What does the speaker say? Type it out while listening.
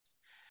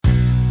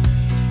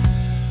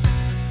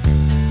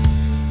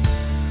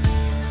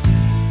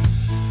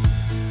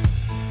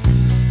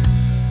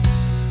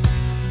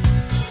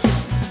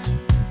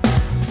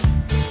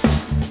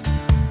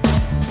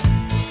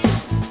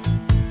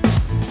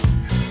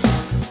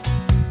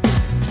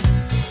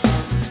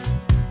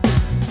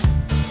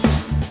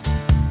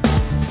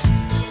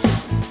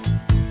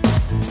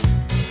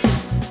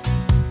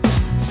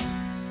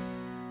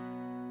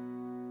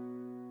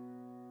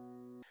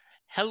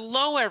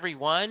Hello,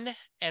 everyone,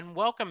 and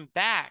welcome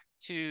back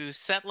to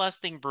Set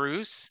Lusting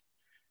Bruce,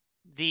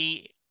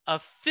 the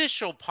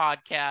official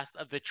podcast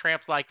of the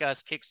Tramps Like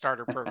Us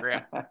Kickstarter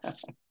program.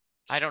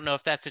 I don't know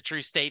if that's a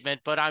true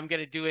statement, but I'm going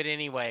to do it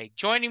anyway.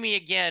 Joining me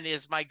again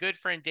is my good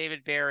friend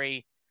David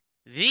Barry,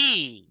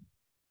 the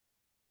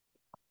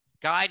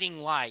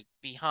guiding light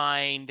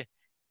behind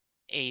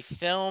a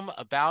film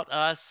about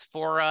us,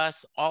 for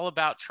us, all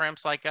about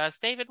Tramps Like Us.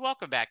 David,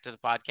 welcome back to the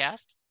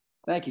podcast.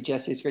 Thank you,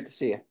 Jesse. It's great to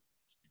see you.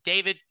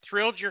 David,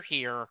 thrilled you're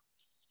here.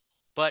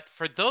 But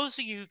for those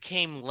of you who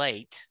came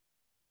late,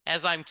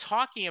 as I'm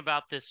talking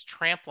about this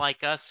Tramp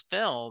Like Us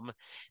film,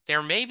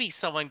 there may be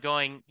someone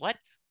going,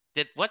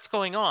 what's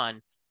going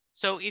on?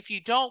 So if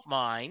you don't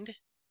mind,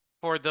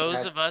 for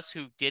those of us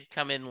who did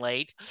come in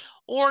late,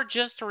 or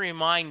just to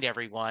remind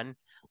everyone,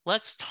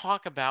 let's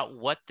talk about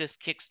what this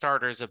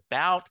Kickstarter is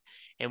about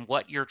and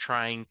what you're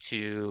trying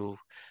to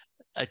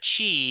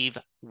achieve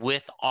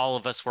with all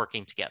of us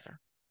working together.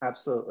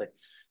 Absolutely.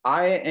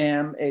 I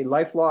am a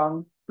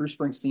lifelong Bruce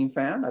Springsteen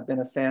fan. I've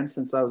been a fan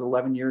since I was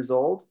 11 years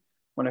old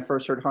when I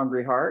first heard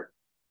Hungry Heart.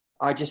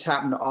 I just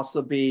happen to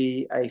also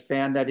be a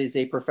fan that is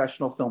a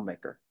professional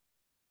filmmaker.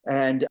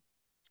 And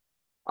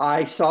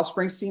I saw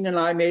Springsteen and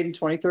I made in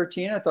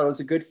 2013. I thought it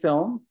was a good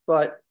film.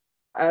 But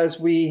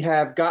as we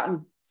have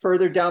gotten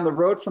further down the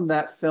road from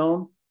that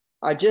film,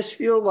 I just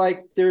feel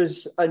like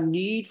there's a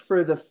need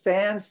for the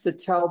fans to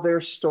tell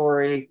their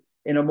story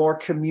in a more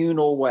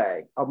communal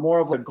way, a more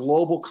of a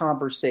global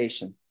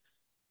conversation.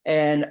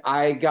 And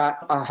I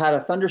had a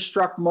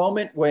thunderstruck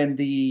moment when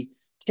the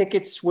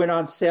tickets went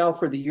on sale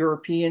for the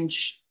European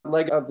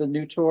leg of the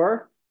new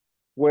tour,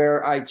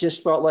 where I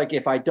just felt like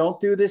if I don't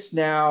do this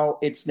now,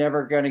 it's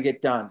never going to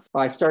get done. So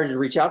I started to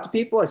reach out to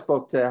people. I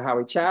spoke to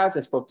Howie Chaz,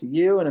 I spoke to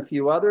you and a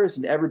few others,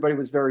 and everybody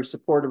was very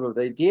supportive of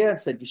the idea and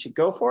said, you should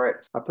go for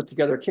it. I put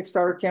together a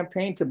Kickstarter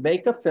campaign to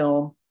make a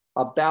film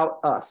about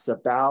us,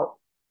 about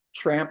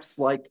Tramps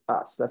Like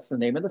Us. That's the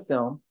name of the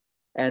film.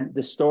 And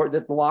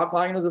the log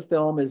line of the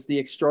film is the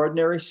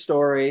extraordinary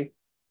story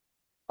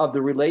of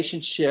the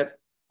relationship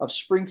of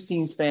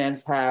Springsteen's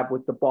fans have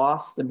with the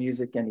boss, the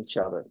music, and each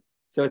other.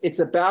 So it's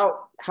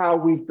about how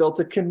we've built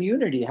a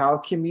community, how a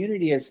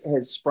community has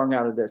sprung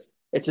out of this.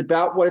 It's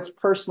about what it's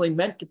personally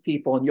meant to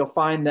people. And you'll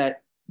find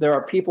that there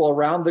are people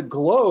around the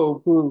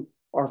globe who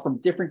are from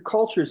different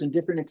cultures and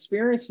different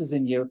experiences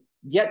than you,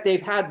 yet they've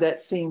had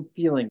that same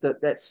feeling,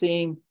 that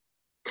same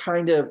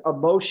kind of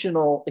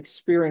emotional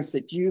experience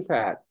that you've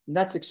had. And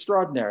that's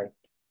extraordinary.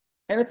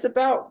 And it's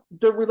about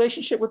the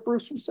relationship with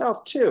Bruce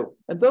himself, too.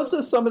 And those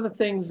are some of the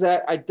things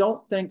that I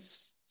don't think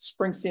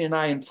Springsteen and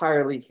I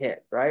entirely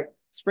hit, right?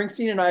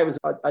 Springsteen and I was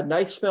a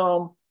nice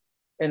film,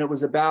 and it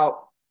was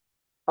about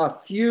a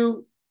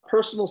few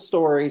personal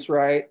stories,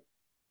 right,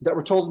 that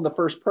were told in the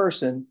first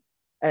person.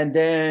 And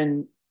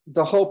then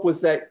the hope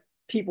was that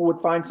people would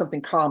find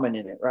something common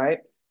in it, right?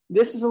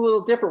 This is a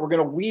little different. We're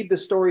going to weave the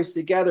stories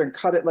together and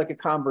cut it like a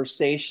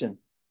conversation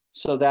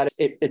so that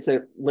it's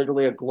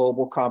literally a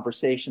global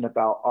conversation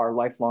about our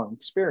lifelong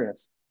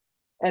experience.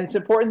 And it's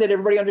important that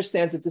everybody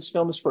understands that this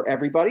film is for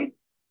everybody.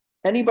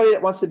 Anybody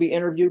that wants to be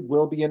interviewed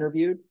will be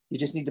interviewed. You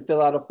just need to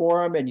fill out a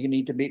form and you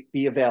need to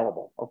be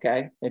available,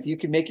 okay? If you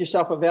can make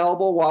yourself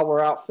available while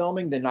we're out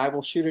filming, then I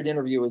will shoot an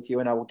interview with you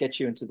and I will get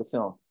you into the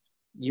film.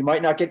 You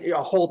might not get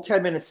a whole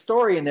 10-minute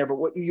story in there, but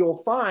what you'll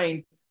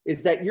find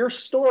is that your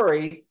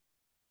story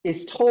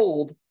is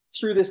told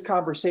through this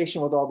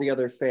conversation with all the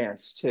other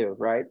fans too,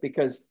 right?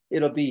 Because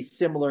it'll be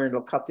similar and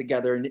it'll cut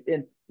together,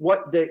 and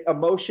what the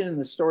emotion and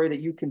the story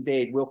that you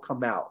conveyed will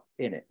come out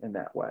in it in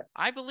that way.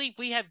 I believe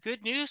we have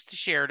good news to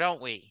share,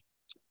 don't we?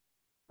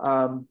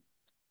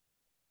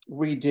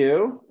 We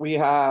do. We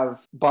have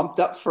bumped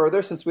up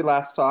further since we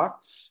last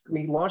talked.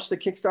 We launched the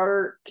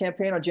Kickstarter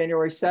campaign on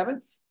January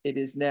 7th. It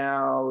is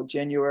now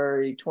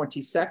January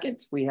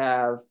 22nd. We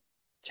have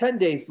 10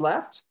 days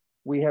left.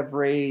 We have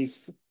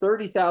raised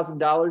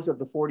 $30,000 of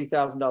the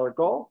 $40,000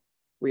 goal.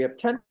 We have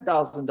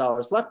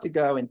 $10,000 left to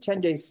go and 10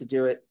 days to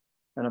do it.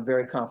 And I'm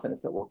very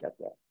confident that we'll get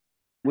there.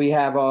 We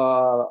have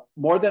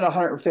more than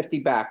 150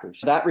 backers.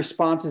 That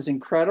response is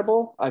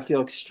incredible. I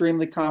feel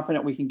extremely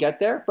confident we can get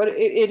there, but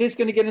it is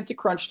going to get into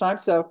crunch time.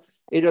 So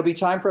it'll be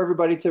time for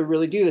everybody to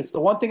really do this. The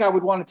one thing I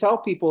would want to tell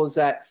people is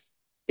that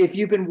if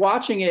you've been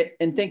watching it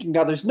and thinking,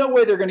 oh, there's no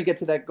way they're going to get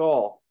to that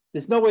goal.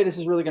 There's no way this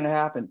is really going to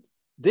happen.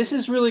 This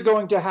is really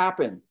going to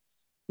happen.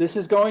 This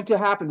is going to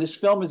happen. This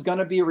film is going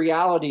to be a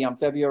reality on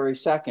February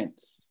 2nd.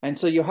 And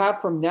so you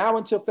have from now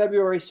until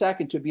February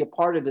 2nd to be a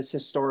part of this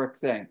historic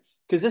thing,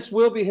 because this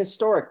will be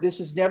historic. This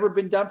has never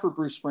been done for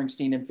Bruce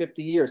Springsteen in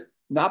 50 years,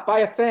 not by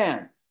a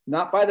fan,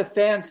 not by the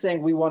fans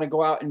saying we want to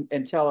go out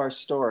and tell our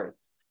story.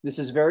 This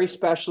is very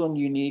special and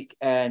unique.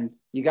 And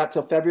you got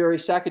till February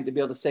 2nd to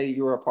be able to say that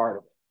you were a part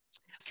of it.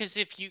 Because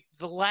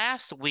the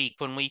last week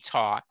when we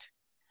talked,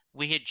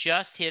 we had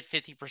just hit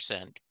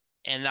 50%.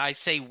 And I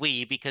say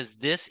we because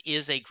this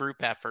is a group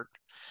effort.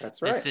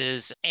 That's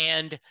right.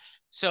 And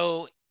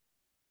so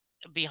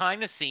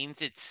behind the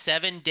scenes, it's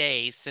 7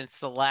 days since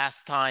the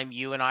last time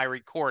you and I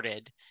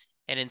recorded.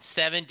 And in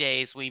 7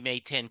 days, we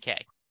made 10K.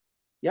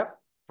 Yep.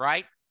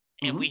 right?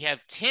 And we Hmm.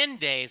 have 10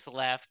 days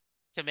left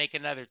to make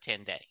another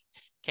 10-day.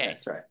 Okay.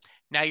 That's right.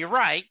 Now you're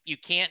right. You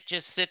can't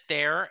just sit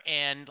there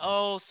and,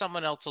 oh,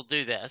 someone else will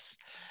do this.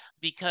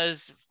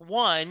 Because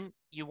one,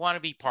 you want to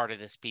be part of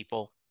this,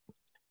 people.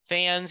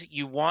 Fans,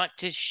 you want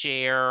to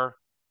share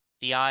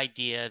the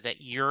idea that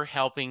you're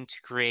helping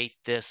to create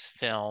this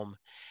film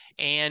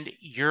and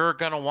you're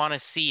going to want to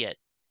see it.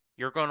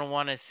 You're going to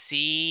want to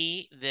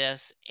see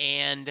this.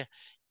 And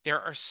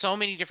there are so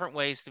many different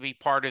ways to be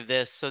part of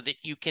this so that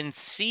you can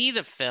see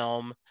the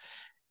film.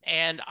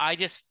 And I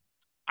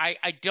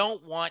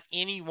don't want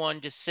anyone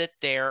to sit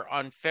there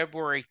on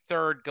February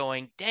 3rd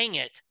going, dang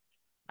it,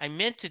 I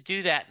meant to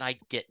do that and I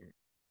didn't.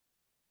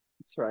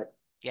 That's right.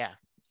 Yeah.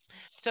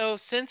 So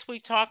since we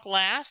talked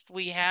last,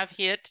 we have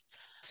hit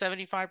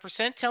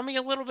 75%. Tell me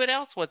a little bit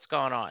else what's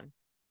going on.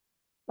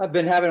 I've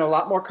been having a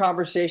lot more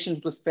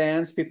conversations with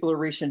fans. People are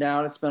reaching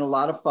out. It's been a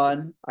lot of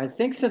fun. I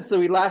think since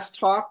we last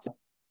talked,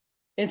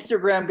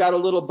 Instagram got a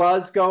little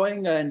buzz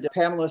going, and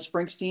Pamela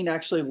Springsteen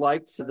actually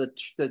liked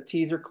the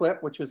teaser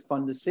clip, which was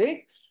fun to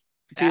see.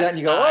 See that and That's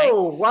you go,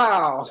 oh, nice.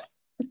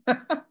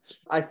 wow.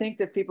 I think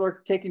that people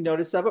are taking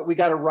notice of it. We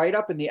got a write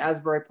up in the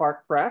Asbury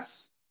Park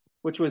Press,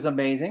 which was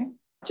amazing.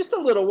 Just a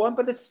little one,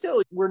 but it's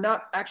still, we're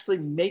not actually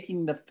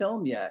making the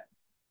film yet.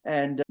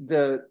 And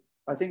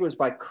I think it was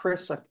by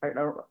Chris. I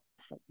don't,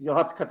 you'll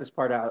have to cut this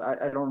part out.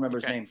 I don't remember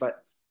his Okay. name,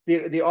 but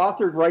the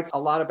author writes a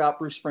lot about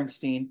Bruce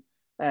Springsteen.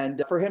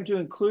 And for him to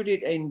include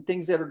it in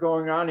things that are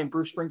going on in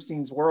Bruce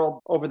Springsteen's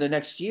world over the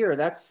next year,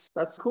 that's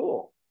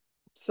cool.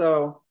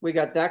 So we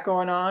got that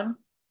going on.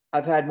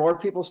 I've had more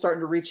people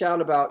starting to reach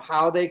out about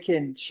how they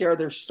can share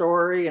their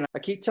story. And I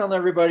keep telling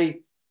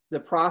everybody the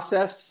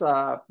process,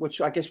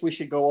 which I guess we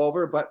should go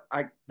over, but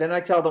then I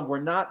tell them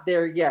we're not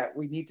there yet.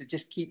 We need to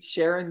just keep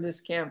sharing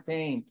this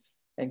campaign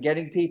and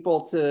getting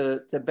people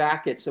to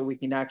back it so we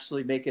can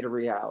actually make it a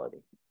reality.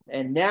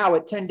 And now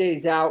at 10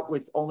 days out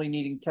with only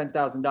needing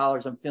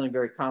 $10,000, I'm feeling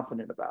very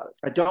confident about it.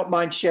 I don't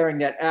mind sharing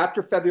that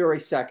after February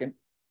 2nd,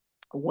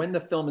 when the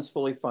film is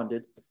fully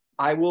funded,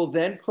 I will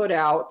then put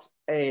out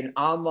an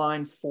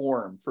online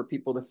form for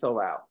people to fill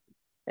out.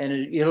 And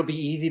it'll be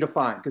easy to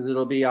find because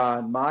it'll be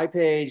on my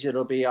page,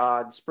 it'll be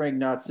on Spring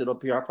Nuts,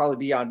 probably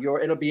be on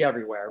it'll be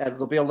everywhere. And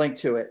there'll be a link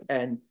to it.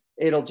 And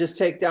it'll just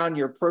take down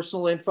your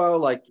personal info,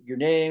 like your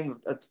name,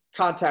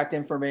 contact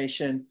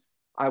information.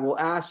 I will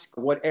ask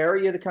what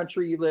area of the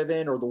country you live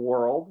in or the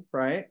world,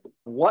 right?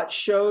 What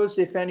shows,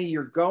 if any,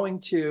 you're going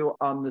to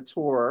on the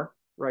tour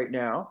right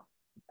now.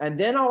 And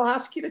then I'll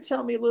ask you to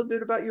tell me a little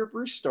bit about your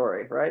Bruce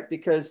story, right?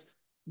 Because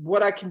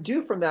what I can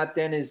do from that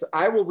then is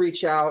I will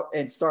reach out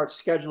and start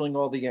scheduling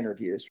all the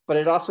interviews, but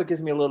it also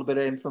gives me a little bit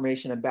of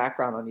information and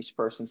background on each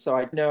person. So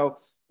I know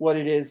what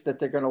it is that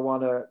they're going to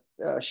want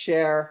to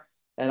share,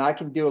 and I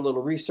can do a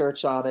little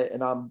research on it,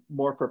 and I'm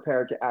more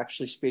prepared to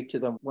actually speak to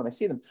them when I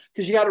see them.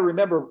 Because you got to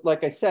remember,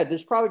 like I said,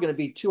 there's probably going to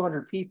be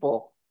 200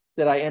 people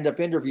that I end up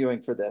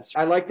interviewing for this.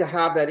 I like to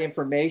have that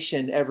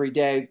information every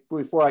day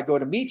before I go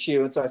to meet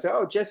you. And so I say,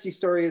 oh, Jesse's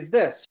story is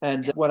this.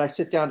 And Yeah. when I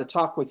sit down to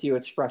talk with you,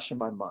 it's fresh in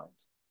my mind.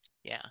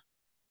 Yeah.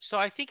 So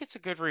I think it's a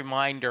good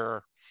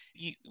reminder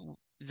you,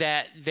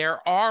 that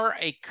there are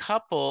a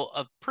couple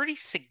of pretty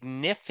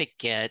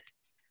significant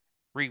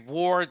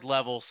reward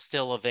levels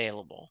still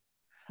available.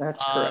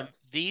 That's correct.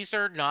 These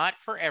are not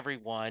for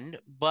everyone,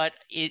 but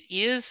it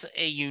is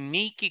a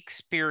unique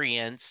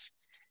experience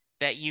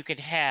that you could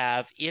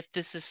have if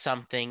this is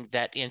something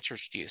that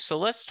interests you. So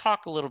let's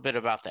talk a little bit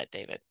about that,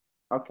 David.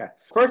 Okay.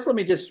 First, let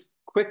me just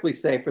quickly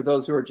say for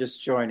those who are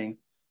just joining,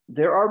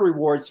 there are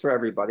rewards for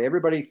everybody.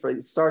 Everybody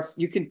starts,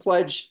 you can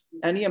pledge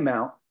any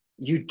amount.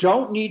 You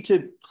don't need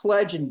to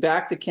pledge and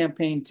back the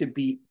campaign to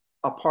be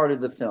a part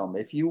of the film.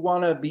 If you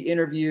want to be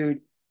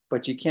interviewed,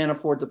 but you can't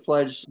afford to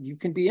pledge, you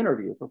can be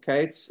interviewed.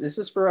 Okay. This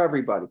is for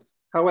everybody.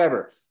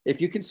 However,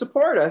 if you can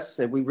support us,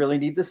 and we really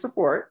need the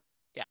support,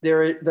 Yeah.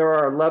 there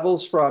are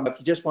levels from if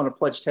you just want to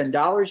pledge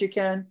 $10, you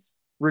can.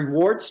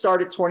 Rewards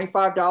start at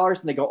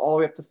 $25 and they go all the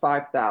way up to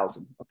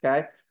 $5,000.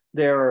 Okay.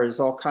 There is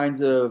all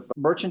kinds of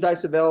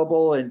merchandise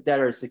available and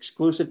that is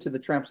exclusive to the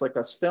Tramps Like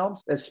Us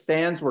films. As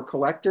fans, we're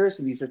collectors,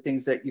 and these are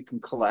things that you can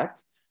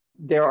collect.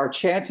 There are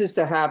chances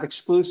to have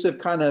exclusive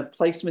kind of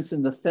placements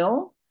in the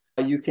film.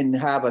 You can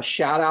have a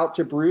shout out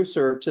to Bruce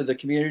or to the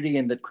community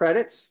in the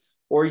credits,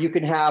 or you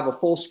can have a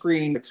full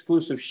screen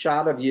exclusive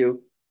shot of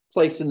you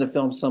placed in the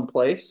film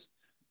someplace.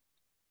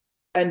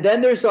 And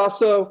then there's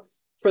also,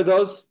 for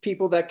those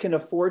people that can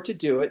afford to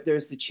do it,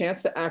 there's the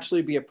chance to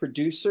actually be a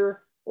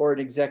producer or an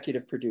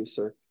executive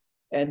producer.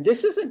 And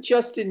this isn't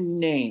just in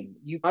name.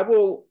 I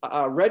will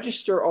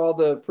register all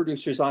the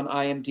producers on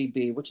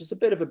IMDb, which is a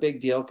bit of a big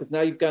deal because now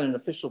you've got an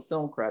official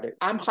film credit.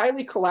 I'm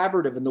highly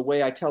collaborative in the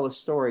way I tell a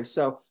story.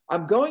 So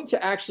I'm going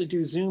to actually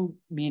do Zoom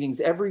meetings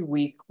every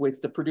week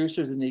with the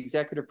producers and the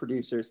executive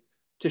producers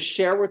to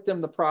share with them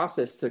the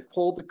process, to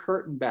pull the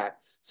curtain back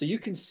so you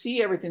can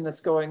see everything that's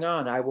going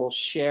on. I will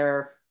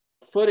share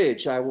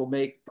footage. I will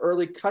make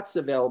early cuts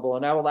available,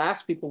 and I will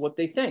ask people what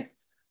they think.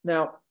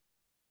 Now,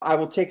 I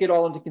will take it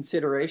all into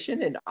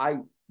consideration, and I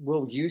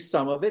will use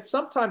some of it.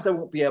 Sometimes I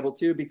won't be able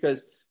to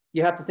because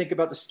you have to think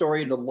about the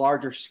story and the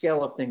larger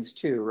scale of things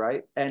too,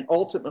 right? And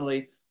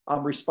ultimately,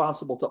 I'm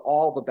responsible to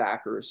all the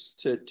backers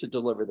to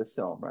deliver the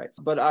film, right?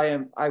 But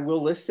I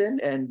will listen,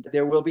 and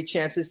there will be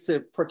chances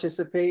to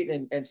participate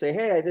and say,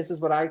 hey, this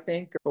is what I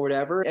think or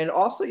whatever. And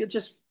also you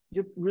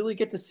really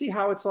get to see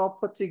how it's all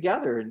put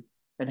together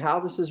and how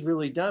this is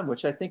really done,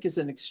 which I think is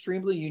an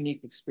extremely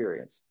unique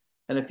experience.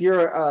 And if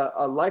you're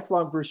a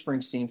lifelong Bruce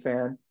Springsteen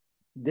fan,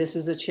 this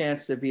is a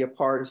chance to be a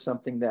part of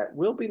something that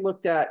will be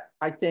looked at,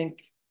 I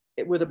think,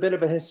 with a bit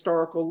of a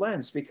historical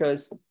lens,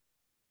 because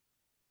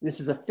this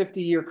is a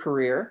 50-year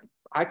career.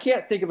 I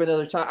can't think of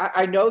another time.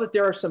 I know that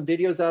there are some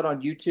videos out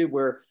on YouTube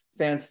where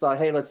fans thought,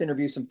 hey, let's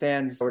interview some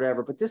fans or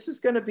whatever. But this is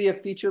going to be a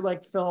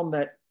feature-length film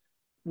that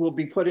will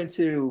be put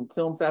into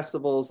film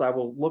festivals. I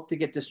will look to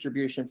get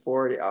distribution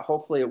for it.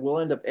 Hopefully, it will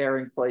end up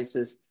airing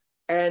places.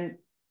 And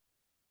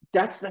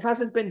that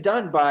hasn't been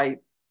done by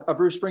a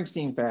Bruce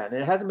Springsteen fan.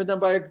 It hasn't been done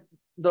by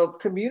the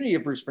community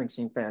of Bruce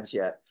Springsteen fans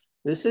yet.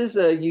 This is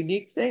a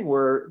unique thing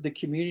where the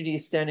community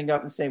is standing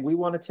up and saying, we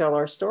want to tell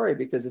our story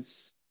because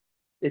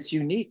it's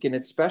unique and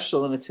it's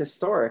special and it's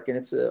historic and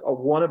it's a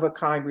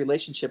one-of-a-kind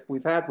relationship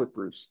we've had with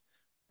Bruce.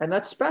 And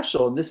that's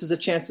special. And this is a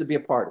chance to be a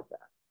part of that.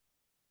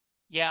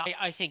 Yeah,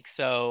 I think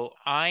so.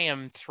 I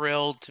am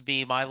thrilled to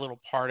be my little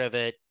part of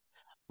it.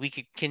 We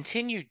could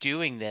continue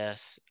doing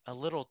this, a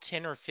little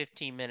 10 or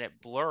 15-minute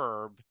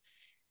blurb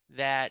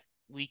that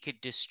we could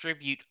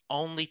distribute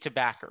only to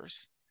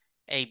backers,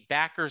 a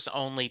backers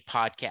only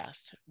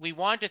podcast. We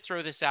wanted to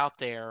throw this out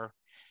there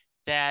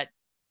that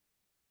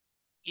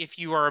if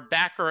you are a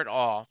backer at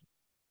all,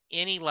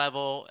 any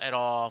level at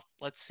all,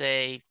 let's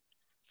say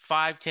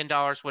 $5,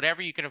 $10,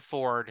 whatever you can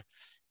afford,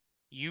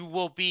 you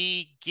will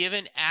be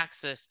given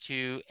access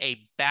to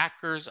a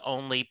backers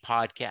only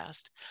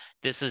podcast.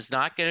 This is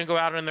not going to go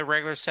out on the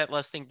regular Set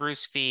Listing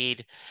Bruce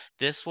feed.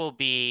 This will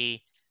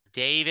be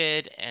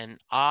David and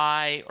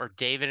I, or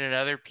David and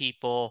other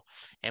people,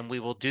 and we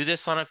will do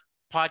this on a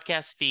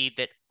podcast feed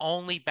that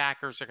only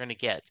backers are going to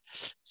get.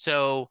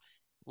 So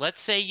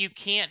let's say you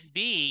can't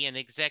be an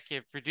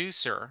executive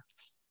producer,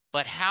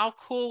 but how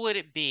cool would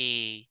it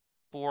be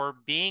for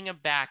being a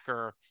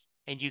backer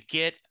and you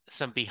get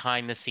some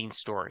behind the scenes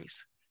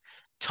stories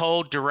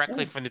told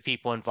directly Yeah. from the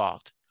people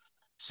involved?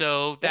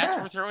 So that's,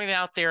 Yeah. we're throwing it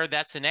out there.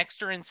 That's an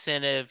extra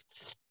incentive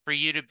for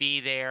you to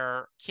be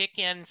there. Kick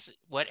in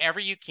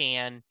whatever you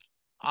can.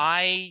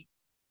 I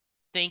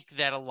think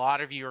that a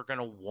lot of you are going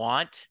to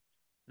want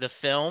the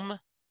film,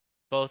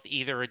 both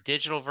either a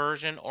digital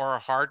version or a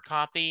hard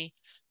copy.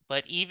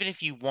 But even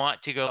if you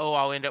want to go, oh,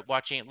 I'll end up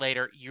watching it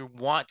later, you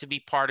want to be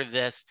part of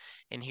this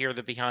and hear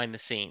the behind the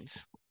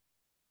scenes.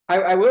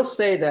 I will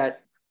say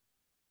that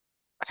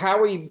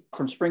Howie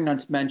from Spring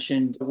Nuts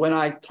mentioned when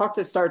I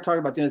started talking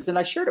about doing this, and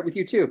I shared it with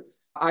you too.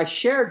 I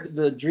shared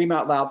the Dream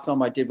Out Loud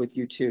film I did with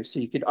you too, so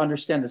you could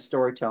understand the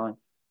storytelling.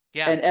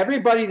 Yeah, And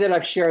everybody that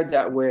I've shared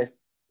that with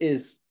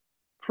is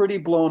pretty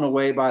blown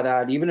away by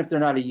that, even if they're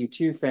not a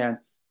U2 fan.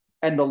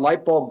 And the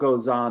light bulb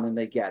goes on and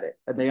they get it.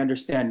 And they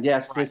understand,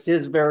 yes, right. this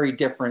is very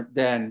different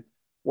than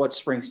what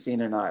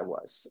Springsteen and I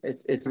was.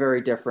 It's very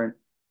different.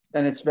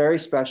 And it's very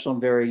special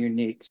and very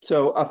unique.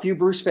 So a few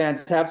Bruce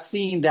fans have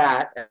seen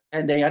that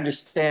and they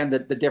understand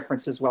that the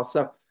difference as well.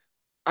 So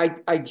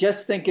I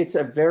just think it's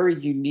a very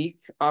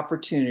unique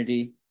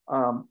opportunity.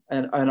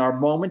 And our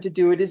moment to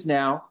do it is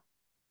now.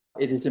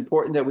 It is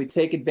important that we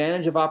take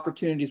advantage of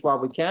opportunities while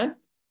we can.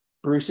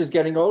 Bruce is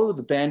getting older,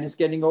 the band is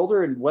getting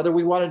older, and whether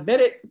we want to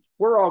admit it,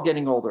 we're all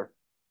getting older.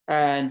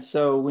 And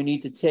so we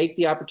need to take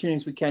the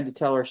opportunities we can to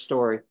tell our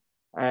story.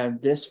 And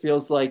this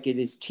feels like it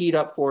is teed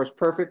up for us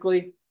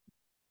perfectly.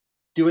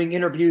 Doing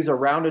interviews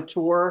around a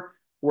tour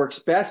works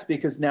best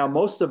because now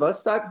most of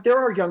us, there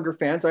are younger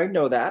fans, I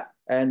know that,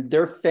 and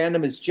their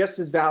fandom is just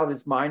as valid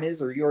as mine is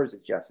or yours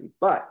is, Jesse.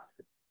 But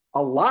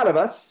a lot of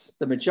us,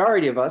 the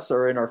majority of us,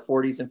 are in our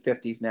 40s and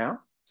 50s now.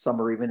 Some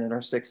are even in our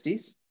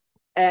 60s.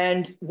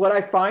 And what I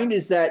find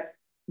is that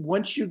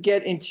once you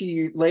get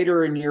into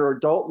later in your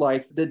adult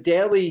life, the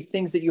daily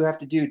things that you have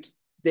to do,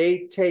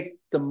 they take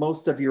the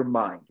most of your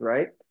mind,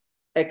 right?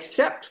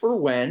 Except for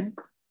when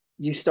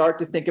you start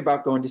to think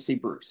about going to see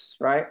Bruce,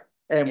 right?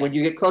 And when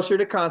you get Yes. closer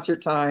to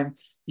concert time,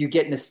 you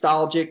get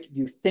nostalgic.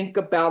 You think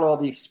about all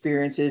the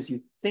experiences.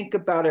 You think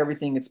about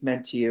everything it's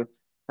meant to you.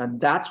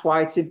 And that's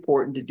why it's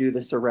important to do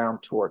this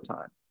around tour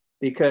time,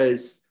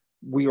 because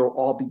we will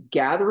all be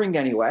gathering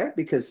anyway,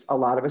 because a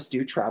lot of us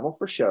do travel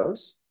for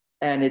shows.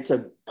 And it's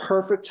a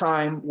perfect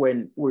time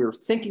when we're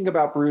thinking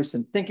about Bruce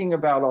and thinking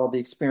about all the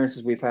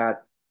experiences we've had.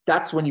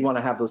 That's when you want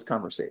to have those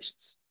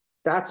conversations.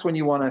 That's when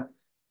you want to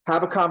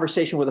have a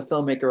conversation with a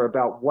filmmaker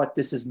about what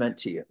this has meant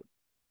to you.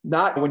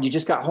 Not when you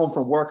just got home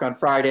from work on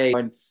Friday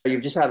and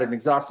you've just had an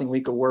exhausting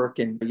week of work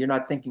and you're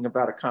not thinking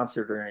about a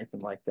concert or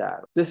anything like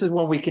that. This is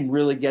when we can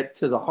really get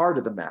to the heart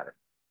of the matter.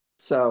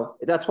 So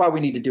that's why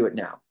we need to do it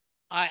now.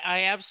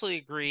 I absolutely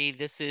agree.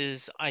 This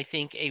is, I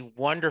think, a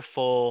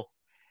wonderful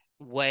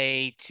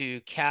way to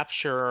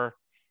capture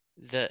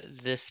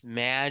this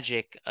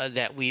magic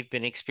that we've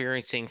been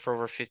experiencing for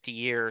over 50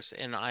 years,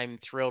 and I'm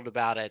thrilled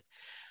about it.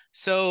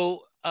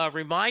 So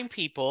remind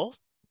people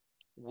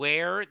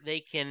where they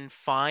can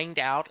find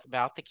out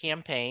about the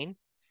campaign,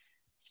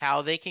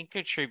 how they can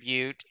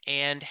contribute,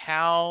 and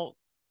how,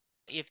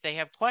 if they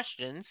have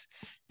questions,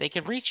 they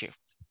can reach you.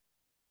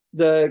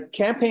 The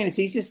campaign is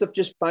easiest to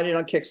just find it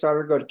on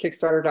Kickstarter. Go to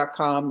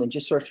kickstarter.com and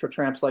just search for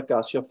Tramps Like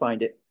Us. You'll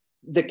find it.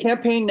 The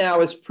campaign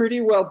now is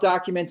pretty well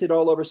documented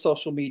all over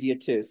social media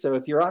too. So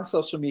if you're on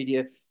social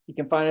media, you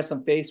can find us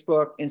on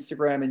Facebook,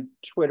 Instagram, and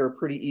Twitter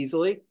pretty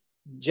easily.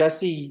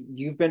 Jesse,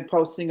 you've been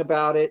posting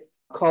about it.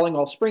 Calling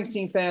All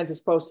Springsteen Fans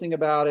is posting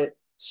about it.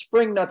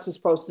 Spring Nuts is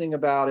posting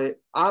about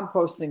it. I'm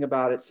posting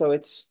about it. So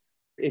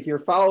if you're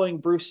following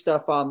Bruce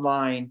stuff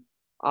online,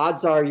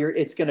 odds are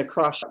it's going to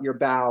crush your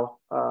bow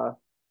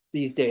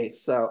these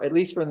days. So at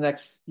least for the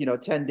next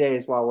 10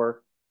 days while we're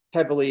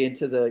heavily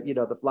into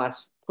the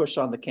last push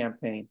on the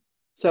campaign.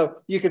 So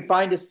you can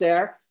find us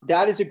there.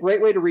 That is a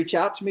great way to reach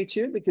out to me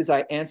too, because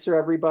I answer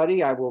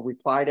everybody. I will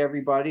reply to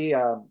everybody,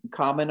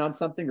 comment on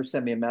something or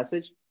send me a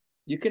message.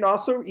 You can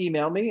also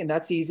email me, and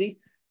that's easy.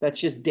 That's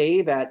just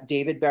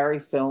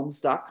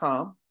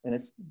dave@davidbarryfilms.com, and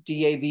it's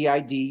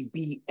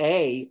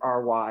DAVIDBARY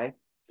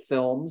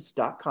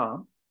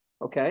films.com.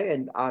 Okay.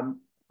 And I'll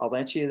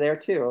answer you there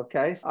too.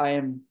 Okay.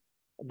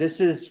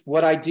 This is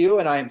what I do,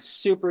 and I am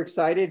super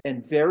excited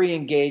and very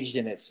engaged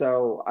in it.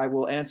 So I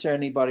will answer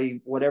anybody,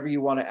 whatever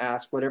you want to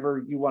ask,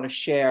 whatever you want to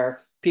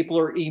share. People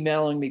are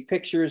emailing me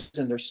pictures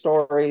and their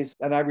stories,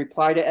 and I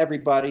reply to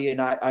everybody,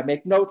 and I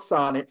make notes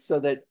on it so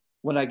that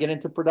when I get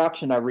into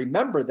production, I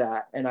remember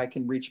that and I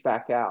can reach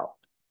back out.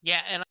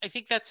 Yeah, and I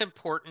think that's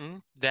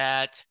important,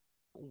 that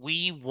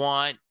we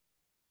want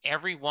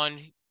everyone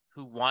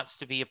who wants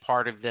to be a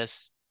part of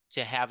this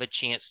to have a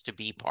chance to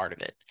be part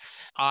of it.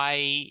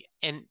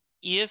 And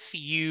if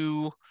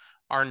you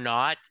are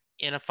not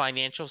in a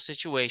financial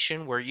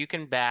situation where you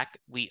can back,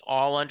 we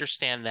all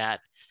understand that.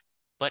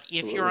 But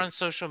if you're on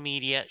social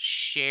media,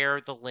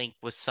 share the link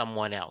with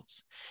someone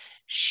else.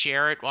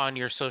 Share it on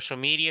your social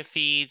media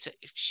feeds.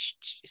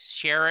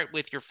 Share it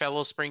with your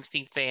fellow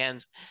Springsteen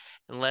fans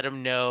and let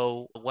them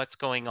know what's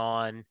going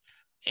on.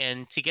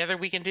 And together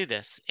we can do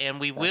this, and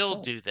we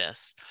will do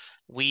this.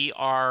 We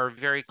are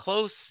very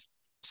close.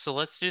 So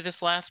let's do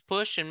this last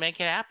push and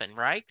make it happen,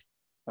 right?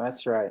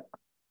 That's right.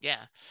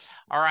 Yeah.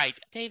 All right.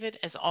 David,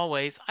 as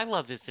always, I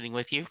love visiting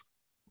with you.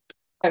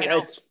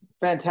 It's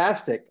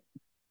fantastic.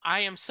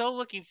 I am so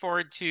looking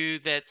forward to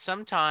that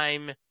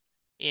sometime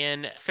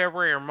in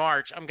February or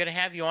March. I'm going to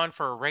have you on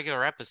for a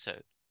regular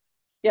episode.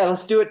 Yeah,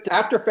 let's do it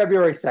after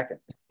February 2nd.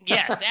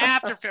 Yes,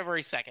 after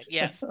February 2nd.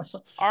 Yes.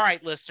 All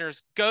right,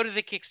 listeners, go to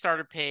the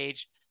Kickstarter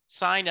page,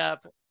 sign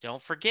up.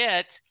 Don't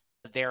forget,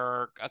 there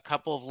are a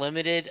couple of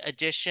limited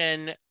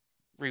edition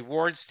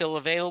rewards still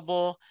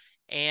available.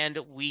 And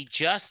we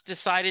just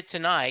decided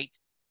tonight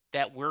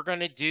that we're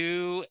going to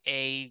do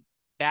a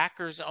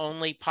backers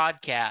only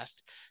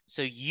podcast.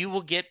 So you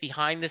will get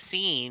behind the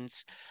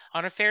scenes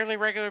on a fairly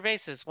regular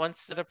basis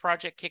once the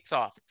project kicks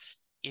off.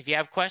 If you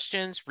have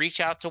questions, reach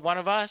out to one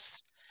of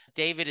us.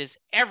 David is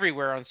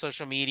everywhere on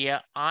social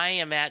media. I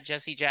am at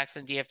Jesse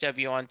Jackson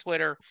DFW on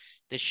Twitter.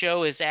 The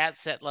show is at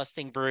Set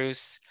Lusting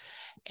Bruce.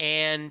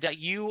 And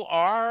you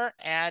are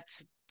at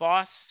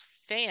Boss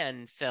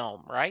Fan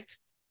Film, right?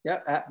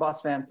 Yeah, at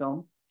Boss Fan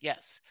Film.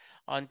 Yes,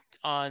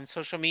 on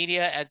social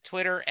media, at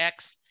Twitter,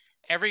 X.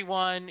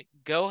 Everyone,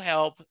 go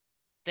help.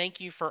 Thank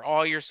you for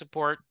all your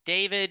support.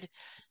 David,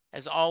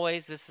 as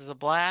always, this is a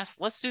blast.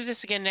 Let's do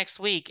this again next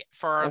week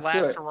for our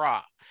last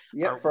hurrah.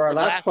 Yeah, for our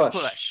last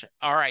push.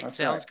 All right, that's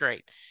sounds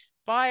great.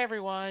 Bye,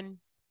 everyone.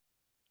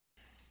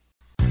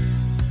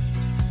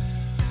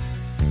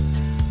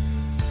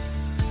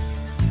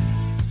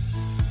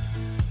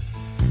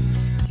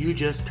 You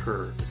just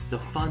heard the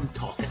fun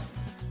talking,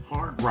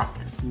 hard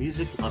rocking,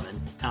 music loving,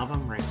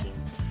 album ranking,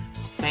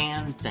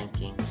 fan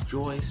thinking,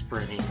 joy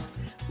spreading,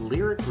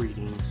 lyric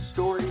reading,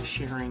 story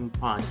sharing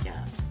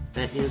podcast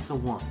that is the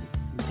one,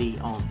 the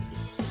only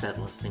Set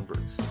Lusting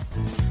Bruce.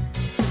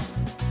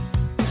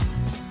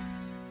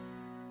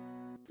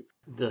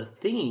 The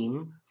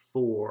theme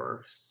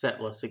for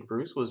Set Lusting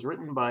Bruce was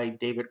written by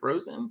David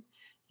Rosen,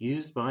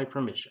 used by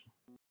permission.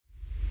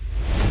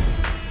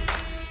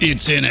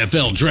 It's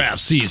NFL draft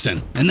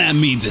season, and that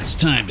means it's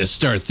time to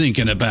start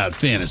thinking about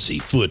fantasy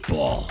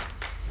football.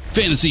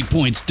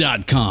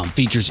 FantasyPoints.com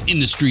features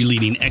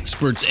industry-leading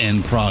experts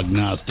and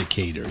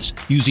prognosticators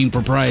using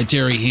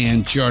proprietary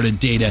hand-charted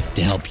data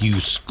to help you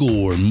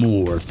score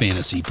more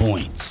fantasy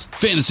points.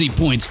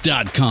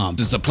 FantasyPoints.com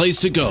is the place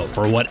to go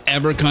for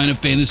whatever kind of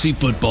fantasy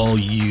football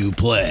you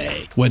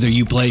play. Whether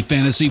you play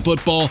fantasy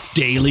football,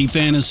 daily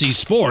fantasy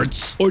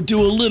sports, or do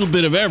a little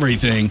bit of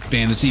everything,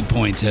 Fantasy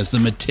Points has the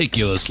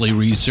meticulously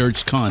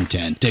researched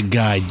content to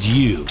guide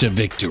you to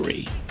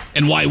victory.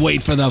 And why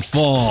wait for the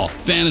fall?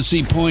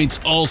 Fantasy Points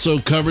also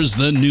covers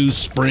the new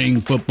spring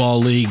football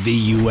league,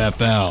 the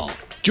UFL.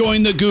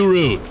 Join the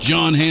guru,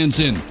 John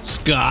Hansen,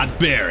 Scott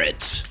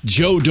Barrett.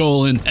 Joe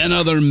Dolan, and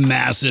other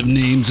massive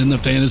names in the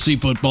fantasy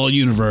football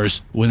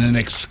universe with an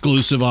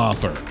exclusive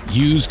offer.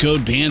 Use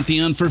code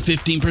Pantheon for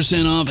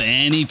 15% off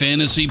any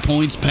Fantasy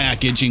Points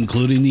package,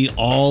 including the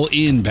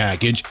all-in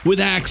package with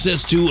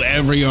access to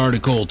every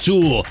article,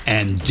 tool,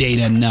 and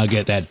data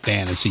nugget that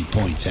Fantasy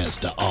Points has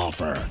to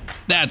offer.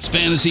 That's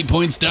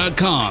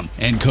fantasypoints.com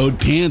and code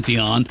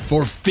Pantheon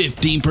for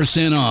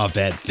 15% off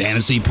at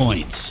Fantasy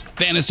Points.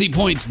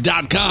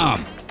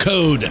 Fantasypoints.com,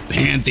 code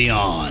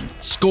Pantheon.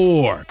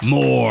 Score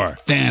more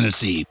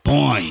fantasy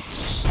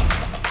points.